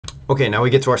Okay, now we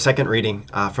get to our second reading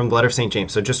from the letter of St.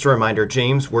 James. So just a reminder,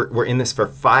 James, we're in this for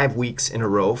 5 weeks in a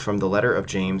row from the letter of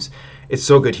James. It's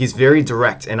so good. He's very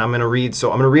direct, and I'm going to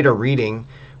read a reading,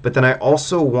 but then I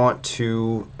also want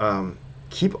to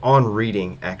keep on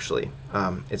reading, actually.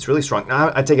 It's really strong.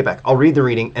 Now, I take it back. I'll read the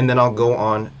reading, and then I'll go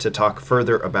on to talk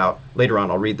further about, later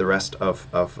on, I'll read the rest of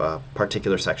a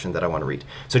particular section that I want to read.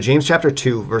 So James chapter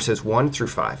 2, verses 1 through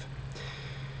 5.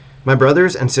 My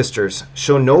brothers and sisters,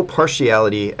 show no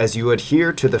partiality as you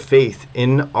adhere to the faith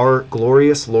in our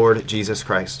glorious Lord Jesus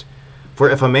Christ.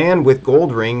 For if a man with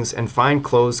gold rings and fine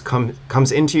clothes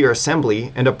comes into your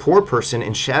assembly, and a poor person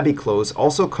in shabby clothes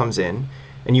also comes in,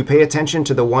 and you pay attention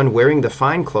to the one wearing the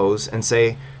fine clothes and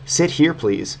say, "Sit here,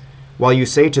 please," while you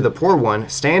say to the poor one,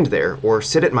 "Stand there," or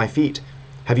 "Sit at my feet,"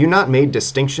 have you not made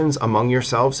distinctions among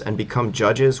yourselves and become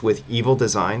judges with evil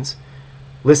designs?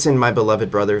 Listen, my beloved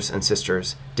brothers and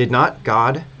sisters, did not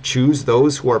God choose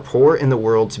those who are poor in the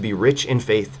world to be rich in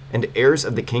faith and heirs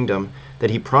of the kingdom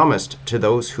that he promised to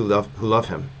those who love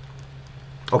him?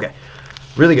 Okay,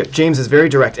 really good. James is very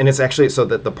direct, and it's actually, so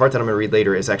that the part that I'm going to read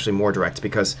later is actually more direct,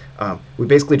 because we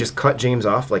basically just cut James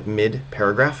off like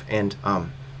mid-paragraph, and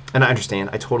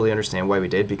I totally understand why we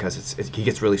did, because he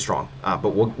gets really strong, but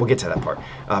we'll get to that part.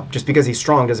 Just because he's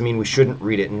strong doesn't mean we shouldn't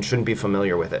read it and shouldn't be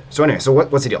familiar with it. So anyway, so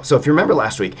what's the deal? So if you remember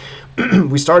last week,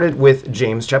 we started with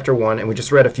James chapter 1, and we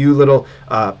just read a few little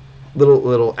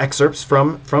excerpts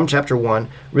from chapter 1.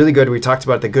 Really good. We talked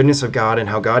about the goodness of God and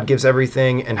how God gives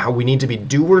everything, and how we need to be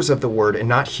doers of the word and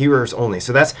not hearers only.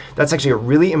 So that's actually a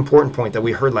really important point that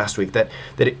we heard last week, that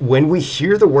when we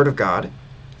hear the word of God,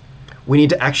 we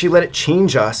need to actually let it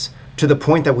change us to the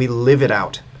point that we live it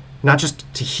out. Not just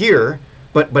to hear,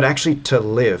 but actually to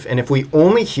live. And if we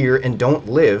only hear and don't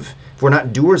live, if we're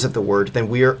not doers of the word, then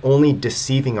we are only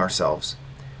deceiving ourselves.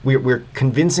 We're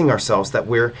convincing ourselves that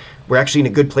we're actually in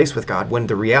a good place with God, when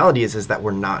the reality is that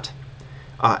we're not.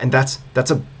 And that's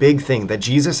a big thing, that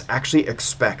Jesus actually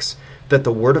expects that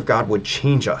the word of God would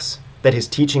change us, that his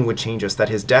teaching would change us, that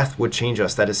his death would change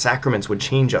us, that his sacraments would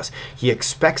change us. He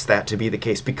expects that to be the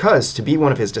case, because to be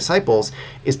one of his disciples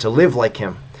is to live like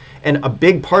him. And a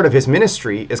big part of his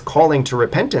ministry is calling to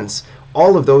repentance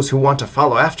all of those who want to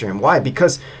follow after him. Why?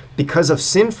 Because of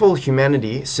sinful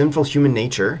humanity, sinful human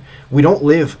nature, we don't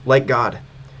live like God.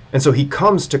 And so he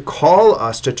comes to call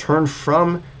us to turn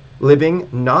from living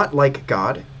not like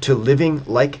God to living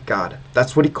like God.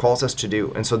 That's what he calls us to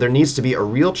do. And so there needs to be a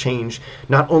real change,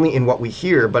 not only in what we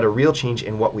hear, but a real change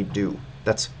in what we do.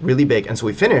 That's really big. And so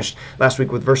we finished last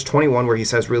week with verse 21, where he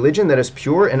says, religion that is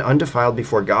pure and undefiled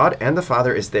before God and the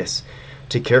Father is this: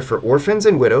 to care for orphans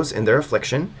and widows in their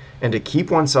affliction, and to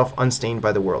keep oneself unstained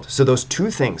by the world. So those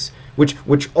two things,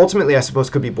 which ultimately I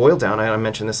suppose could be boiled down, I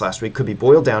mentioned this last week, could be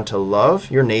boiled down to love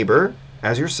your neighbor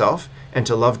as yourself and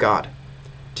to love God.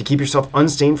 To keep yourself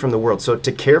unstained from the world. So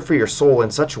to care for your soul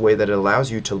in such a way that it allows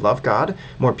you to love God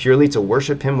more purely, to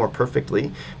worship him more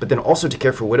perfectly, but then also to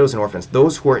care for widows and orphans,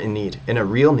 those who are in need, in a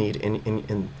real need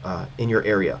in your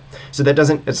area. So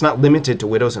it's not limited to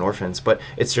widows and orphans, but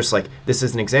it's just like, this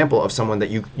is an example of someone that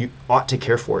you ought to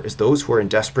care for, is those who are in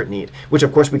desperate need, which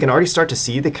of course we can already start to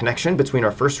see the connection between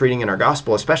our first reading and our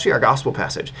gospel, especially our gospel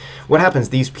passage. What happens?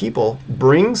 These people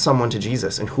bring someone to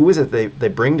Jesus, and who is it they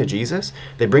bring to Jesus?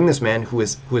 They bring this man who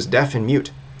is deaf and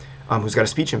mute, who's got a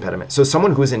speech impediment. So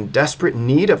someone who is in desperate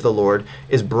need of the Lord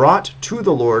is brought to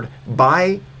the Lord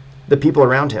by the people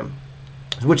around him,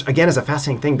 which again is a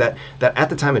fascinating thing, that at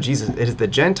the time of Jesus, it is the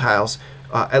Gentiles,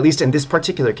 at least in this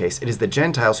particular case, it is the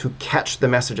Gentiles who catch the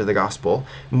message of the gospel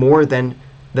more than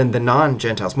the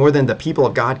non-Gentiles, more than the people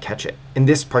of God catch it in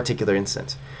this particular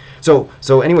instance.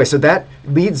 So anyway, so that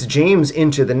leads James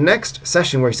into the next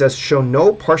session, where he says, show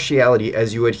no partiality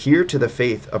as you adhere to the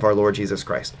faith of our Lord Jesus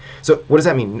Christ. So what does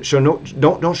that mean?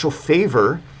 Don't show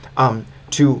favor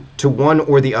to one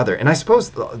or the other. And I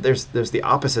suppose there's the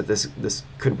opposite. This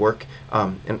could work,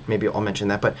 and maybe I'll mention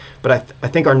that. But I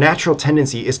think our natural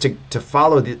tendency is to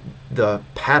follow the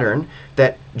pattern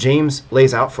that James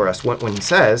lays out for us when he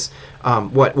says,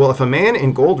 well, if a man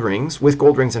in with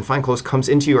gold rings and fine clothes comes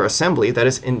into your assembly, that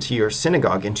is into your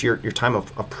synagogue, into your time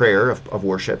of prayer, of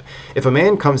worship, if a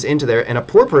man comes into there and a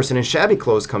poor person in shabby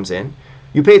clothes comes in,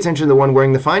 you pay attention to the one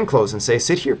wearing the fine clothes and say,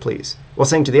 sit here, please. While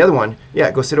saying to the other one,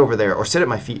 yeah, go sit over there, or sit at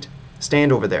my feet,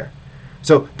 stand over there.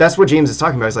 So that's what James is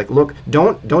talking about. He's like, look,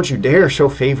 don't you dare show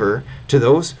favor to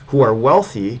those who are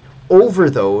wealthy over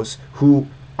those who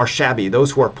are shabby,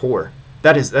 those who are poor.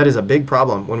 That is a big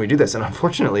problem when we do this. And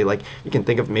unfortunately, like, you can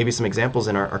think of maybe some examples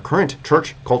in our current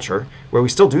church culture where we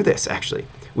still do this, actually.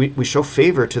 We show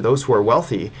favor to those who are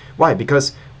wealthy. Why?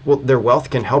 Because well, their wealth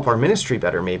can help our ministry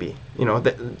better, maybe,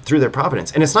 through their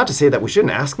providence. And it's not to say that we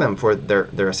shouldn't ask them for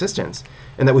their assistance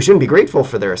and that we shouldn't be grateful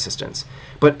for their assistance.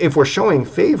 But if we're showing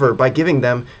favor by giving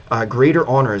them greater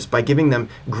honors, by giving them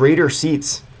greater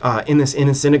seats in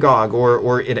a synagogue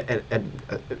or at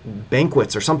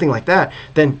banquets or something like that,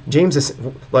 then James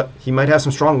he might have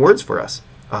some strong words for us.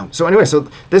 So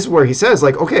this is where he says,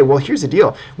 like, okay, well, here's the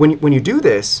deal. When you do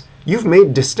this, you've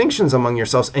made distinctions among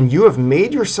yourselves, and you have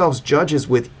made yourselves judges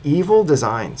with evil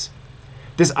designs.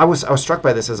 I was struck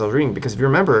by this as I was reading, because if you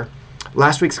remember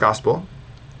last week's gospel,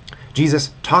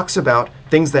 Jesus talks about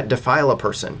things that defile a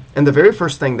person. And the very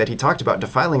first thing that he talked about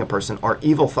defiling a person are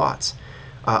evil thoughts.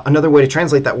 Another way to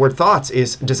translate that word thoughts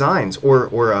is designs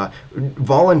or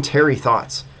voluntary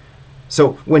thoughts.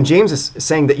 So when James is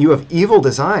saying that you have evil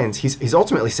designs, he's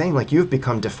ultimately saying, like, you have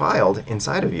become defiled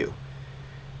inside of you.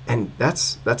 And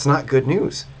that's not good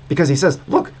news, because he says,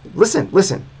 look,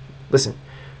 listen.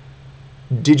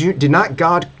 Did not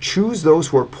God choose those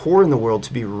who are poor in the world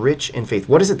to be rich in faith?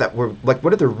 What is it that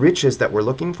what are the riches that we're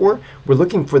looking for? We're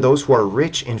looking for those who are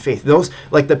rich in faith. Those,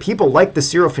 like the people like the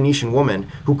Syrophoenician woman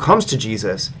who comes to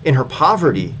Jesus in her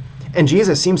poverty, and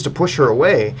Jesus seems to push her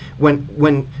away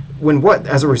when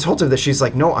as a result of this, she's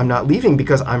like, no, I'm not leaving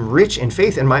because I'm rich in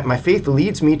faith, and my faith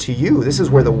leads me to you. This is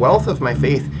where the wealth of my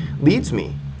faith leads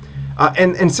me.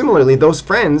 And similarly, those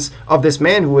friends of this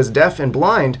man who was deaf and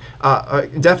blind,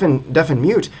 deaf and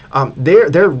mute,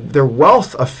 their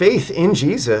wealth of faith in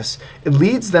Jesus, it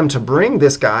leads them to bring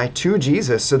this guy to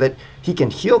Jesus so that he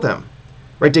can heal them.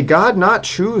 Right? Did God not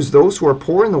choose those who are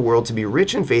poor in the world to be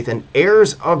rich in faith and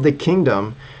heirs of the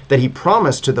kingdom that he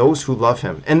promised to those who love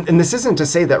him? And this isn't to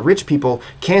say that rich people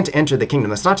can't enter the kingdom.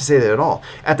 That's not to say that at all.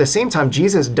 At the same time,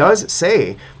 Jesus does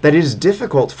say that it is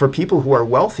difficult for people who are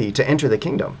wealthy to enter the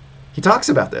kingdom. He talks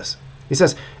about this. He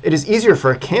says, it is easier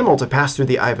for a camel to pass through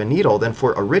the eye of a needle than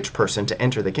for a rich person to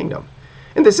enter the kingdom.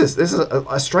 And this is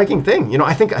a striking thing.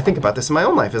 I think about this in my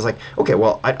own life. It's like, okay,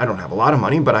 well, I don't have a lot of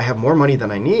money, but I have more money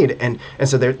than I need. And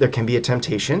so there can be a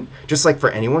temptation, just like for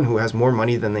anyone who has more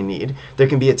money than they need, there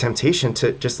can be a temptation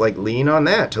to just like lean on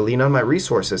that, to lean on my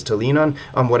resources, to lean on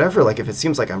whatever. Like if it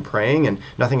seems like I'm praying and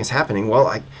nothing is happening, well,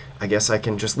 I guess I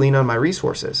can just lean on my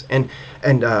resources. And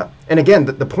again,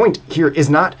 the point here is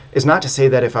not to say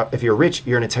that if you're rich,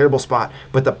 you're in a terrible spot.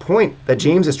 But the point that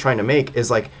James is trying to make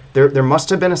is like there must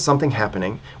have been something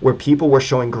happening where people were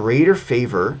showing greater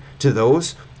favor to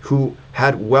those who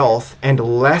had wealth and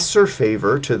lesser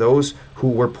favor to those who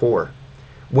were poor.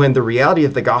 When the reality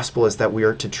of the gospel is that we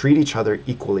are to treat each other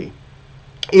equally,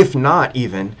 if not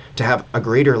even to have a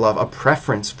greater love, a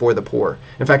preference for the poor.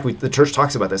 In fact, the church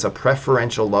talks about this, a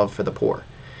preferential love for the poor.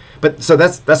 But so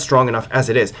that's strong enough as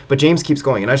it is. But James keeps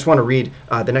going, and I just want to read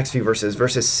the next few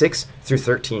verses 6 through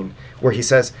 13, where he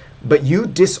says, "But you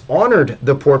dishonored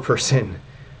the poor person.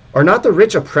 Are not the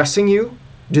rich oppressing you?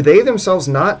 Do they themselves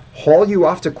not haul you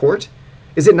off to court?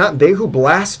 Is it not they who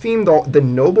blaspheme the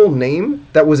noble name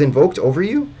that was invoked over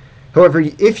you? However,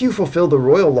 if you fulfill the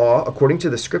royal law according to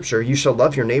the scripture, you shall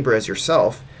love your neighbor as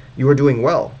yourself, you are doing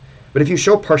well. But if you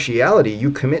show partiality, you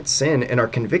commit sin and are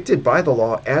convicted by the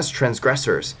law as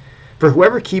transgressors. For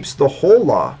whoever keeps the whole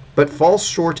law but falls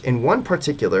short in one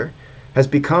particular has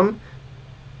become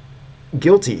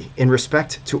guilty in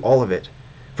respect to all of it.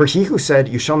 For he who said,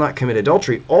 'You shall not commit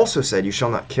adultery,' also said, 'You shall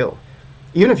not kill.'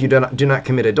 Even if you do not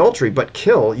commit adultery but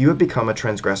kill, you have become a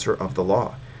transgressor of the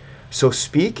law. So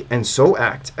speak and so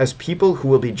act as people who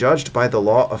will be judged by the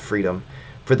law of freedom,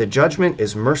 for the judgment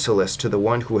is merciless to the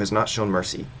one who has not shown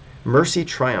mercy. Mercy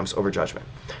triumphs over judgment."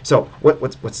 So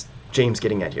what's James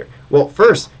getting at here? Well,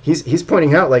 first, he's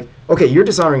pointing out, like, okay, you're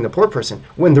dishonoring the poor person,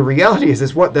 when the reality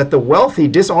is what? That the wealthy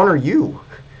dishonor you.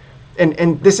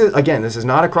 And this is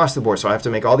not across the board, so I have to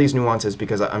make all these nuances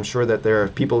because I'm sure that there are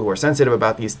people who are sensitive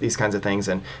about these kinds of things,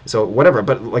 and so whatever.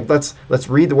 But like let's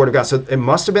read the Word of God. So it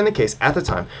must have been the case at the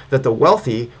time that the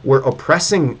wealthy were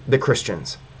oppressing the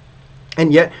Christians.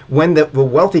 And yet, when the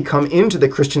wealthy come into the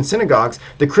Christian synagogues,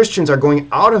 the Christians are going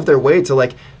out of their way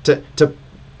to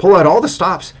pull out all the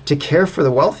stops to care for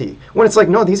the wealthy. When it's like,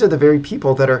 no, these are the very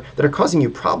people that are causing you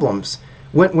problems.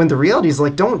 When the reality is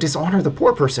like, don't dishonor the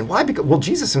poor person. Why? Because, well,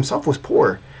 Jesus himself was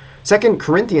poor. 2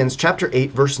 Corinthians chapter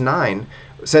 8, verse 9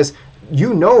 says,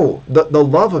 you know the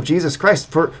love of Jesus Christ.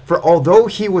 For although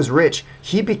he was rich,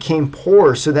 he became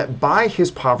poor so that by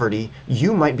his poverty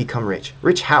you might become rich.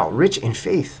 Rich how? Rich in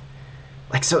faith.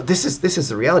 Like, so this is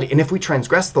the reality. And if we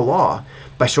transgress the law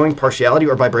by showing partiality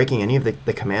or by breaking any of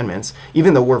the commandments,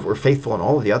 even though we're faithful in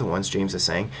all of the other ones, James is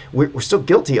saying, we're still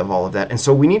guilty of all of that. And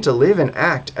so we need to live and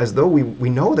act as though we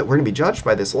know that we're going to be judged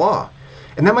by this law.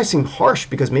 And that might seem harsh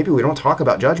because maybe we don't talk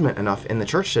about judgment enough in the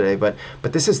church today, but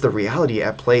this is the reality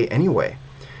at play anyway.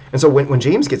 And so when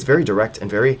James gets very direct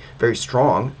and very, very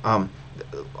strong,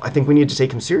 I think we need to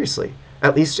take him seriously,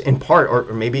 at least in part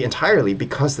or maybe entirely,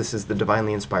 because this is the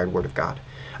divinely inspired Word of God.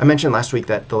 I mentioned last week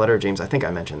that the letter of James, I think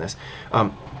I mentioned this,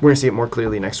 we're going to see it more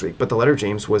clearly next week, but the letter of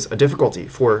James was a difficulty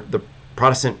for the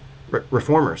Protestant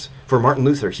reformers, for Martin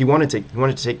Luther. He wanted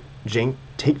to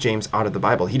take James out of the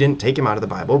Bible. He didn't take him out of the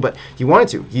Bible, but he wanted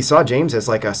to. He saw James as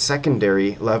like a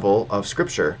secondary level of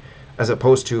Scripture, as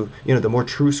opposed to the more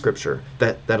true Scripture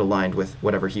that aligned with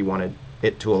whatever he wanted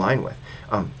it to align with.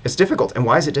 It's difficult. And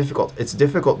why is it difficult? It's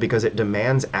difficult because it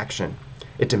demands action.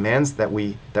 It demands that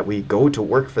we go to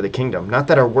work for the kingdom. Not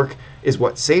that our work is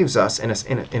what saves us in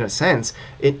a sense,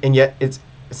 and yet it's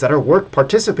that our work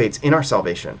participates in our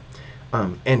salvation.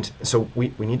 And so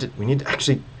we need to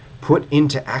actually put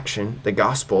into action the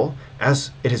gospel as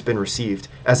it has been received,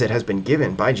 as it has been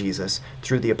given by Jesus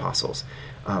through the apostles.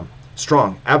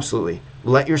 Strong, absolutely.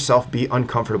 Let yourself be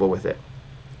uncomfortable with it.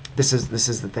 This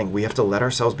is the thing. We have to let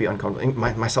ourselves be uncomfortable,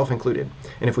 myself included.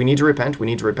 And if we need to repent, we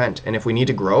need to repent. And if we need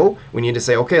to grow, we need to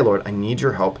say, okay, Lord, I need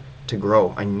your help to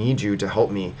grow. I need you to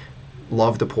help me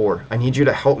love the poor. I need you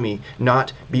to help me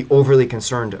not be overly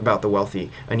concerned about the wealthy.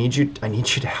 I need you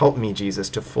to help me, Jesus,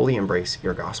 to fully embrace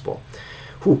your gospel.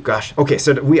 Whew, gosh. Okay,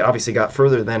 so we obviously got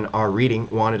further than our reading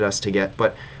wanted us to get,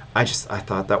 but I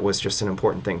thought that was just an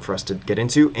important thing for us to get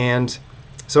into. And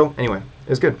so anyway, it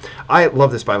was good. I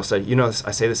love this Bible study. I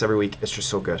say this every week. It's just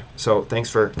so good. So thanks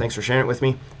for sharing it with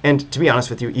me. And to be honest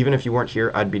with you, even if you weren't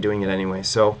here, I'd be doing it anyway.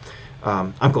 So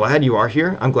I'm glad you are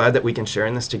here. I'm glad that we can share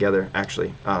in this together,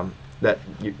 actually. That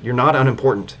you're not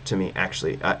unimportant to me,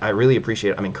 actually. I really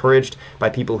appreciate it. I'm encouraged by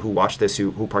people who watch this,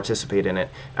 who participate in it.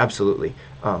 Absolutely.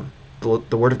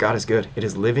 The Word of God is good. It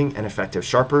is living and effective,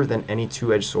 sharper than any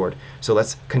two-edged sword. So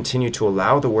let's continue to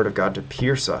allow the Word of God to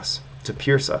pierce us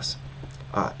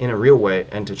in a real way,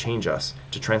 and to change us,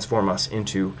 to transform us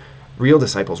into real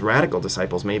disciples, radical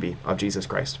disciples maybe, of Jesus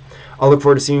Christ. I'll look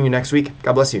forward to seeing you next week.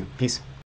 God bless you. Peace.